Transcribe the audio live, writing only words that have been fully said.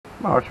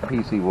Marshall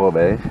PC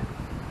Wabash,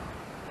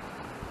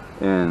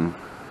 and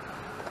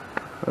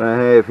what I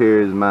have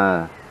here is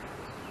my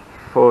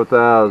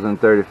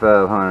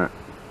 3500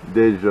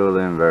 digital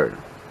inverter.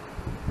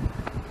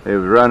 It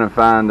was running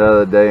fine the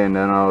other day, and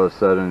then all of a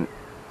sudden it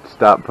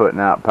stopped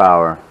putting out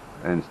power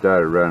and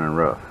started running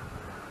rough.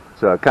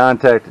 So I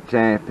contacted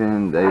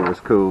Champion. They was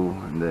cool,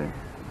 and they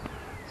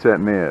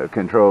sent me a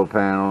control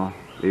panel.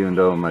 Even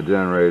though my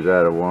generator's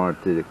out of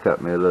warranty, they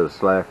cut me a little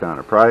slack on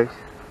the price.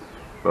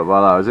 But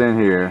while I was in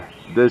here,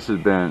 this has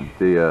been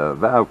the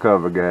valve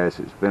cover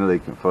gasket. It's been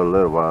leaking for a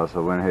little while, so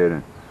I went ahead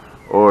and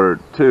ordered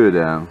 2 of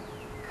them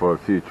for a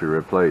future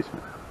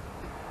replacement.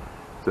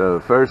 So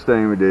the first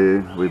thing we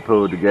did, we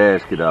pulled the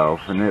gasket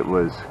off, and it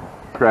was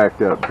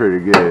cracked up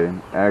pretty good.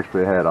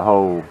 Actually had a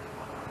hole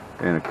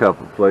in a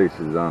couple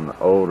places on the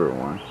older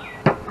one.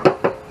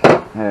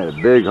 Had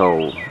a big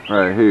hole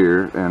right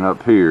here and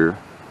up here.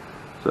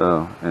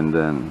 So, and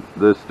then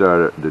this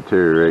started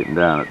deteriorating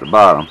down at the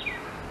bottom.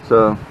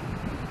 So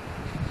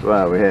that's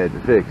why we had to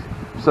fix it.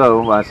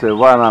 So I said,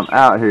 while I'm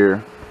out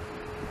here,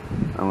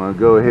 I'm going to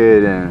go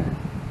ahead and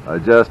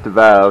adjust the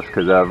valves,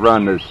 because I've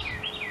run this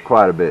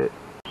quite a bit.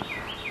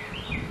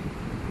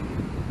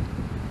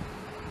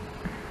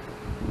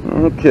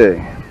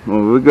 Okay,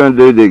 well, we're going to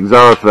do the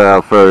exhaust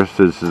valve first.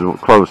 This is the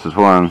closest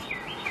one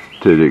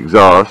to the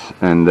exhaust,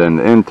 and then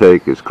the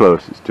intake is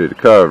closest to the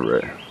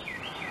carburetor.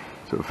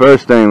 So the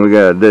first thing we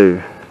got to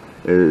do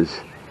is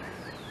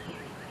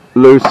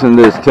loosen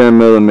this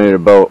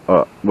 10mm bolt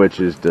up, which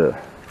is the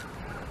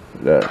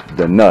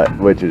nut,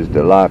 which is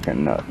the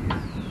locking nut.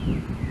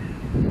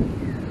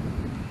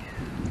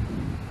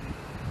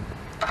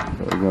 So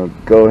we're going to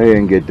go ahead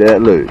and get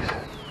that loose.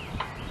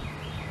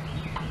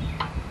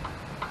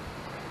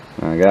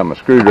 I got my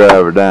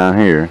screwdriver down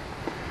here.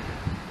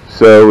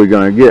 So we're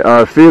going to get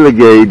our feeler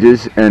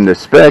gauges, and the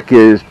spec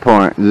is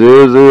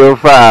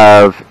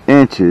 0.005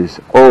 inches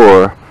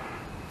or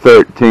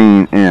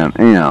 13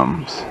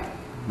 mm's.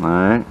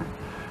 Alright,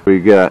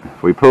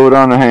 we pulled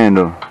on the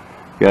handle,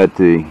 got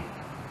the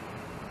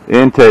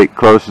intake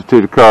closest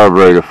to the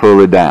carburetor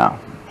fully down,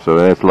 so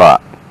that's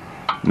locked.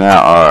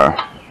 Now our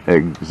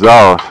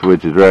exhaust,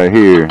 which is right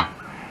here,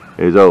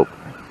 is open.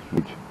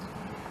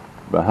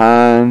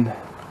 Behind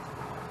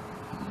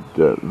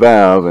the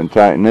valve, and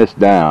tighten this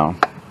down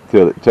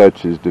till it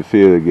touches the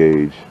feeler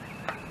gauge.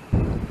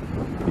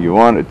 You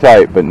want it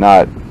tight, but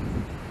not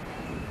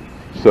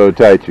so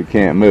tight you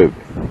can't move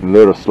it. A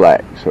little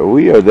slack. So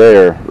we are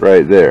there,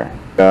 right there.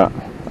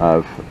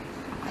 I've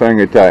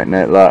finger tightened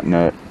that lock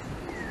nut.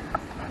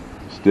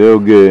 Still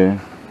good.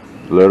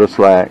 A little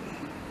slack.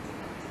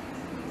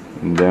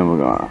 And then we're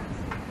gonna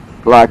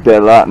lock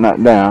that lock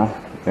nut down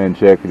and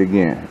check it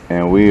again.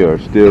 And we are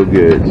still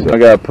good. So I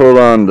gotta pull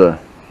on the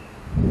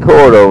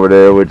cord over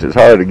there, which is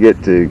hard to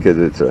get to because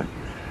it's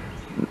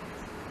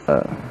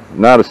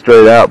not a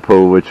straight out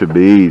pull, which would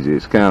be easy.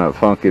 It's kind of a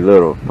funky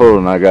little pull,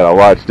 and I gotta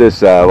watch this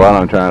side while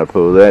I'm trying to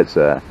pull that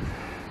side.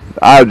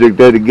 The object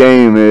of the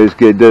game is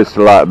get this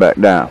to lock back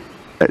down.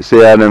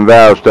 See how them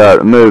valves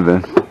started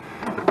moving.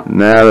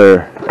 Now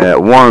they're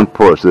at one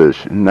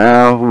position.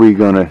 Now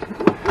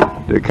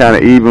they're kind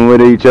of even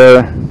with each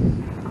other.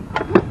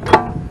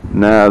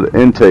 Now the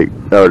intake,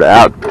 or the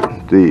out,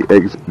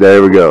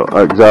 there we go.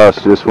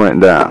 Exhaust just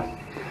went down.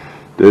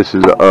 This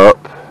is up,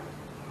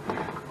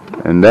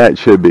 and that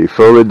should be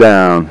fully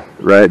down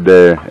right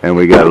there, and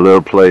we got a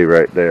little play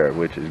right there,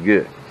 which is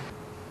good.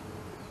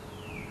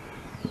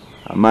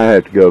 I might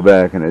have to go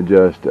back and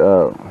adjust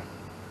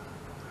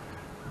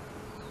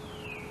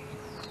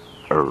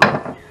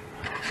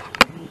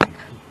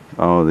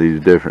all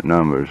these different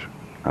numbers.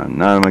 I'm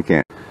not a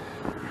mechanic.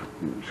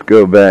 Let's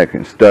go back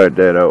and start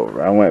that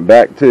over. I went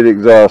back to the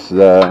exhaust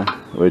side,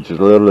 which is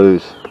a little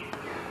loose.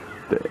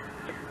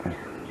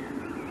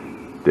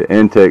 The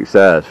intake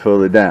side is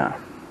fully down.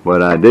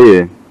 What I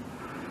did,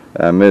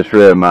 I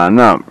misread my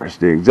numbers.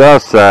 The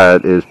exhaust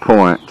side is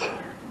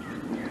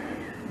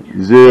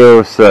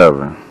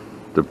 0.07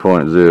 to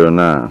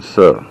 0.09.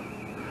 So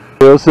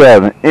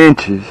 0.07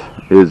 inches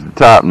is the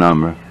top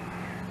number.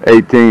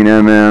 18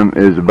 mm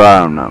is the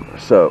bottom number.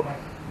 So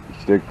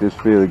stick this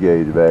feeler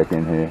gauge back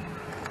in here,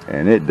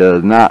 and it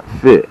does not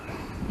fit.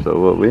 So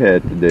what we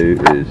had to do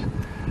is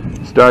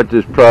start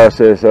this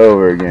process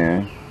over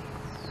again.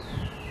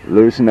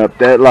 Loosen up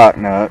that lock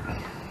nut.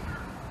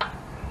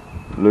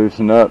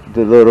 Loosen up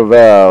the little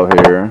valve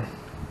here.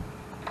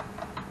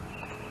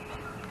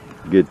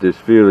 Get this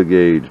feeler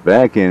gauge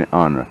back in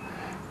on the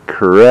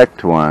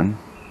correct one.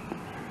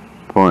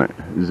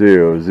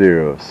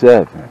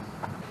 0.007.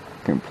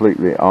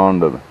 Completely on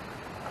the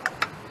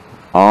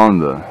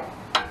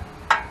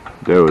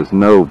there was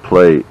no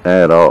plate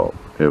at all.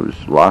 It was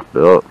locked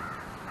up,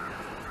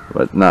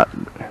 but not,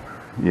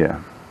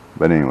 yeah,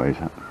 but anyways,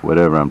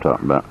 whatever I'm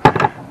talking about,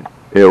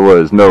 it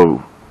was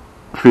no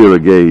feeler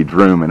gauge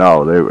room at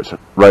all. They was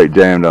right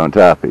jammed on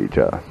top of each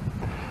other.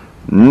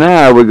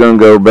 Now we're going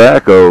to go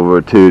back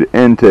over to the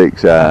intake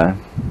side,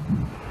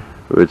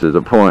 which is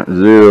a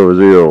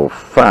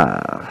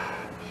 0.005.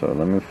 So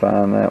let me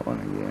find that one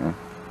again.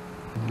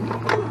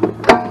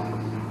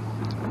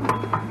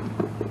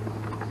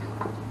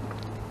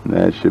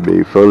 That should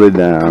be fully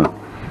down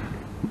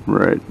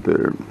right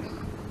there,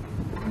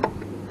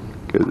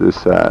 because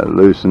this side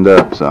loosened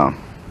up some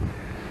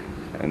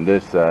and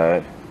this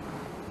side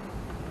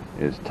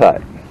is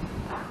tight.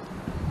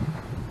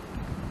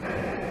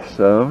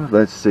 So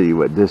let's see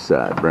what this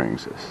side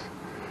brings us.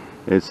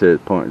 It says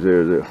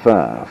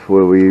 0.005.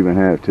 Will we even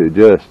have to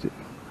adjust it?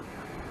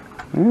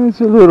 It's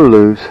a little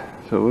loose,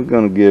 so we're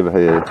going to give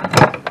ahead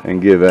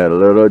and give that a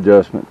little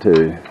adjustment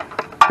too.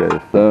 Okay,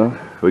 so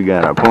we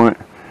got our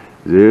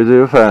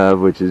 0.005,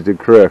 which is the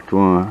correct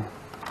one.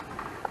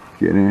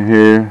 Get in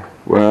here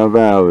where our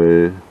valve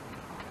is.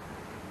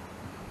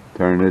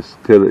 Turn this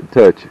till it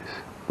touches,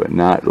 but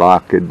not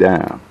lock it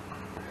down.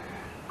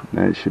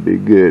 That should be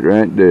good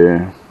right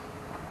there.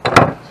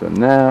 So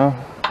now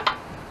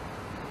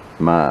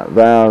my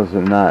valves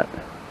are not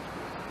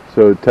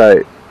so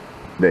tight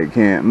they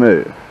can't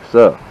move.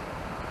 So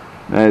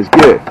that's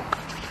good.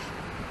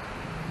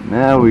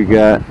 Now we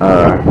got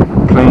our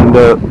cleaned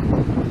up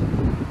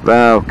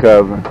valve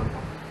cover,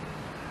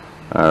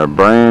 our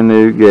brand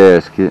new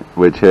gasket,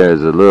 which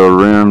has a little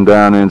rim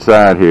down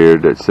inside here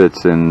that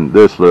sits in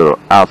this little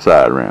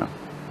outside rim.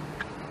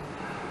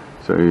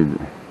 So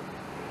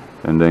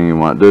and then you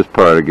want this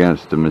part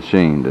against the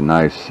machine, the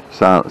nice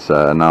solid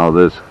side, and all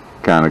this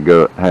kind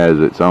of has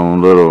its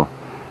own little,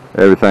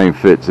 everything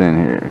fits in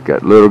here.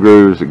 Got little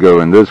grooves that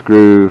go in this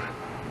groove,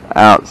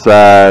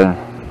 outside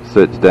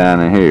sits down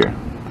in here.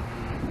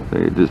 So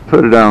you just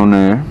put it on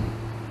there,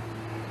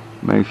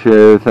 make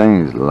sure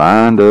everything's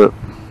lined up,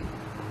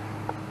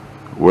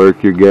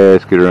 work your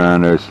gasket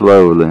around there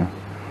slowly,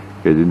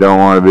 because you don't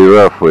want to be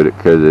rough with it,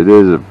 because it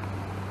is a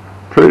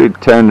pretty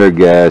tender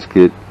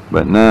gasket.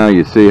 But now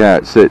you see how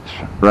it sits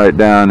right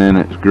down in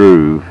its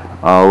groove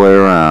all the way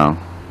around.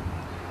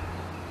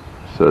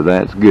 So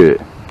that's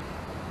good.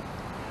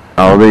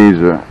 All these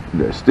are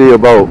the steel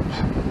bolts,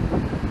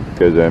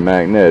 because they're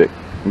magnetic,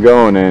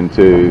 going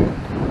into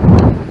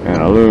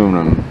an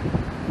aluminum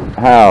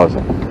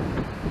housing.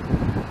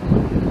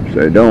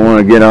 So you don't want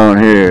to get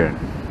on here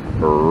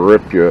and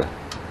rip your,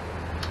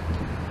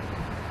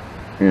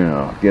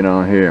 get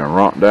on here and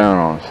romp down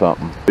on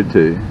something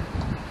too.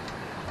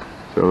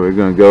 So we're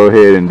going to go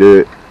ahead and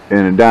do it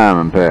in a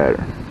diamond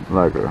pattern,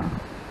 like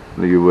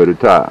you would a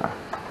tire.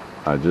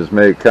 I just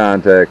made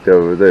contact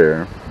over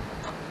there.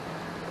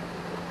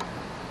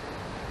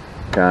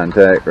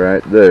 Contact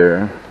right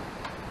there.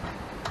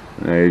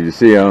 Now you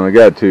see I only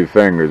got 2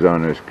 fingers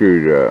on this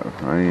screwdriver.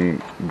 I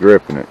ain't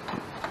gripping it.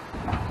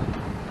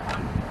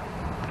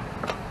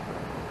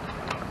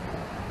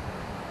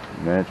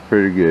 And that's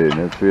pretty good.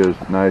 That feels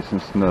nice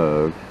and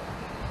snug.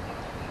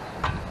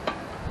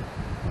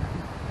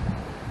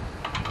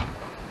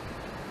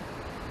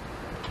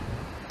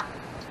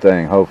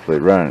 Thing hopefully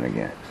running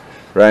again.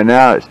 Right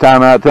now it's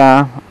timeout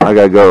time. I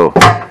gotta go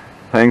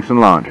hang some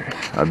laundry.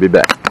 I'll be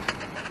back.